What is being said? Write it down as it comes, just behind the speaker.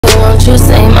Won't you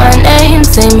say my name,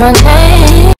 say my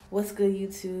name? What's good,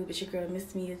 YouTube? It's your girl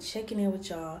Miss Mia checking in with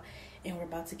y'all, and we're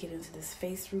about to get into this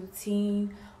face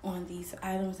routine on these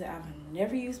items that I've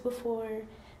never used before.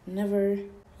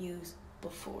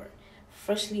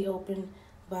 Freshly opened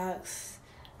box,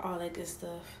 all that good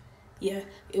stuff. Yeah,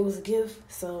 it was a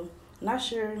gift, so not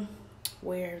sure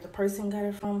where the person got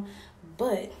it from,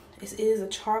 but it is a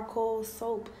charcoal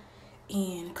soap,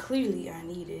 and clearly I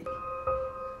need it.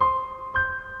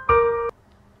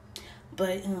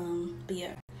 But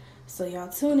yeah. So y'all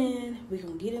tune in. We're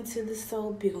gonna get into this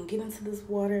soap. We're gonna get into this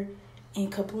water,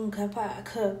 and kaboom, kapa,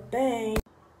 kabang.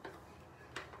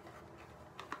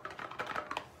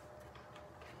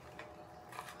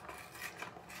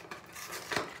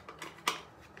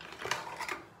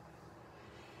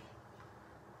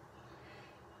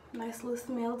 Nice little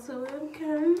smell to it,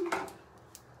 okay?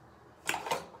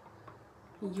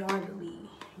 Yardley.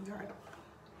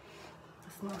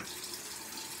 That's nice.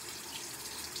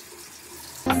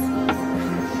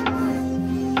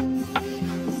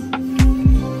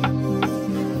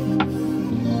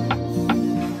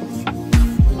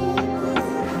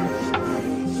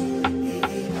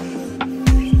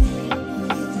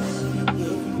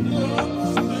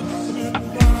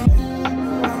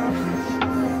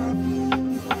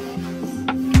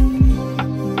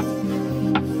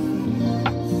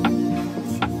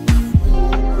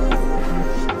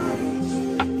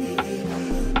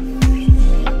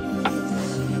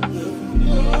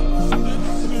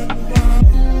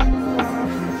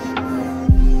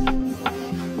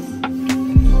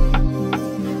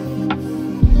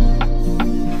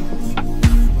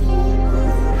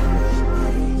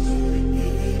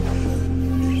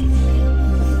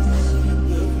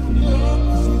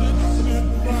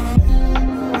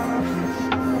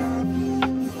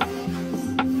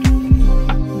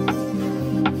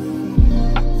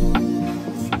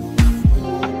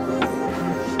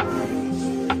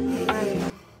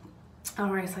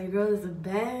 Alright, so your girl is a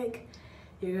bag.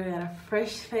 Your girl got a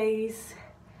fresh face.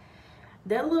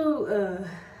 That little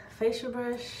facial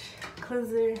brush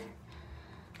cleanser,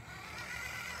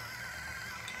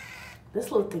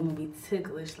 this little thing will be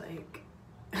ticklish, like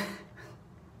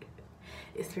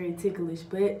it's very ticklish,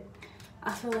 but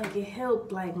I feel like it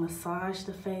helped like massage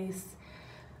the face,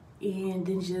 and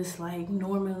then just like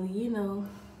normally, you know,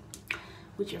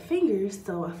 with your fingers.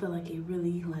 So I feel like it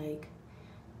really like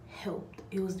helped.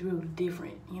 It was real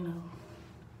different, you know.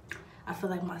 I feel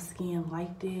like my skin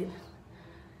liked it.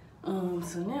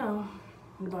 So now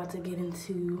we're about to get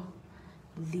into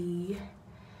the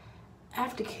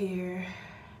aftercare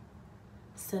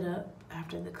setup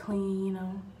after the clean, you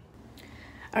know.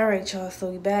 All right, y'all,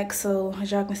 so we back. So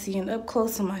as y'all can see in up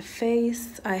close on my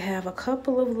face, I have a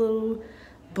couple of little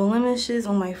blemishes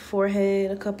on my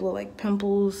forehead, a couple of like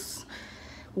pimples.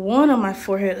 One on my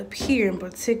forehead up here in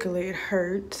particular, it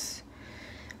hurts.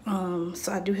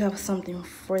 So I do have something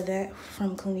for that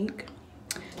from Clinique.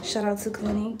 Shout out to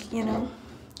Clinique, you know.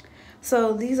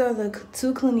 So these are the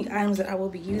two Clinique items that I will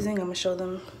be using. I'm gonna show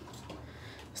them.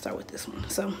 Start with this one.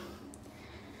 So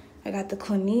I got the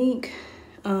Clinique,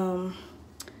 I don't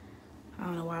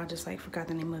know why I just like forgot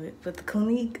the name of it, but the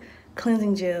Clinique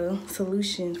cleansing gel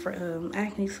solution for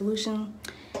acne solution.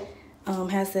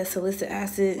 Has that salicylic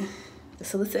acid. The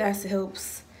salicylic acid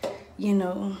helps, you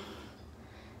know,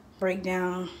 break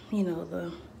down, you know,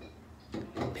 the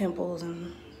pimples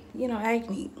and, you know,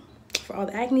 acne. For all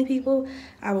the acne people,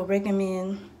 I would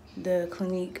recommend the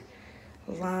Clinique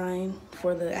line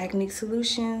for the acne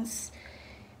solutions.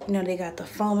 You know, they got the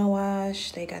foam and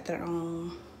wash, they got their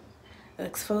own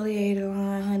exfoliator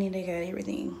line, honey, they got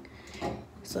everything.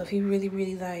 So if you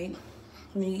really like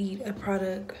need a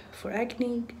product for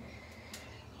acne,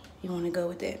 you want to go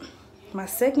with that. My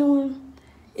second one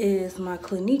is my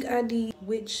Clinique ID,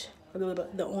 which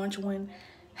the orange one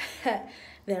that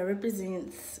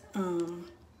represents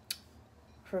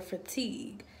for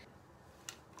fatigue.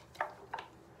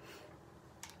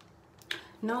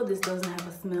 No, this doesn't have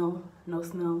a smell, no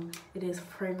smell. It is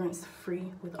fragrance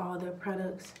free with all their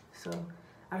products. So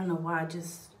I don't know why I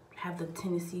just have the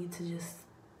tendency to just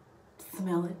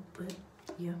smell it, but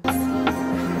yeah.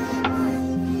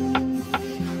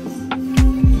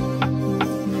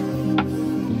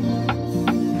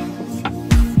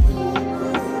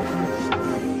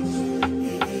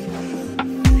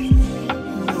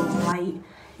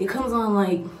 It comes on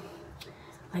like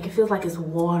it feels like it's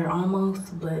water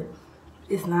almost, but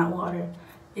it's not water.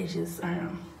 It's just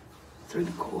it's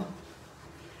really cool.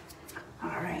 All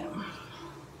right.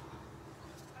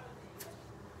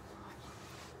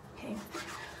 Okay.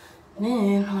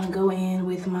 Then I'm gonna go in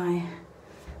with my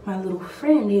little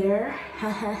friend here.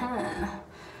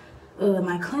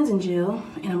 my cleansing gel,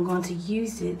 and I'm going to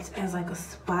use it as like a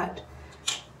spot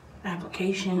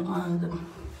application on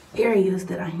the areas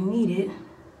that I need it.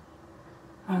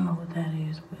 I don't know what that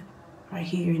is, but right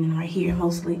here and then right here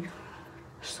mostly.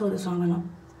 So that's what I'm gonna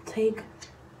take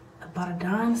about a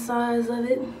dime size of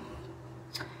it,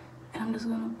 and I'm just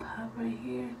gonna pop right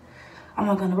here. I'm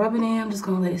not gonna rub it in, I'm just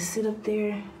gonna let it sit up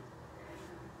there.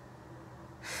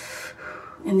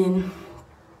 And then,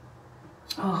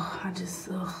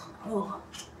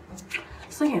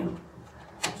 so yeah,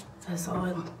 that's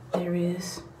all there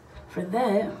is for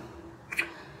that.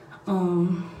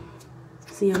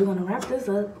 So yeah, we're gonna wrap this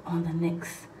up on the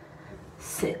next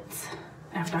set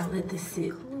after I let this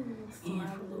sit. And for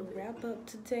a little wrap up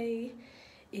today.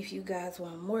 If you guys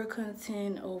want more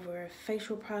content over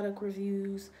facial product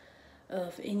reviews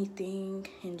of anything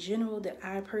in general that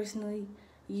I personally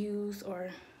use, or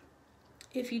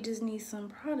if you just need some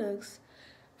products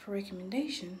for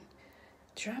recommendation,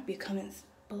 drop your comments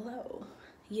below.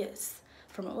 Yes,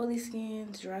 from oily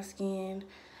skin to dry skin,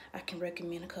 I can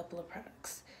recommend a couple of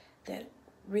products that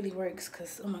really works,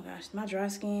 because oh my gosh, my dry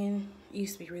skin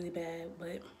used to be really bad,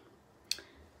 but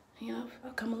you know,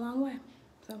 I've come a long way.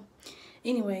 So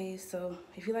anyways, so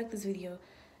if you like this video,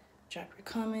 drop your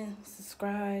comment,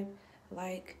 subscribe,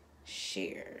 like,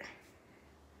 share.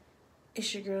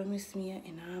 It's your girl, Miss Mia,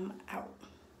 and I'm out.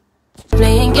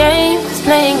 Playing games,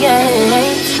 playing games.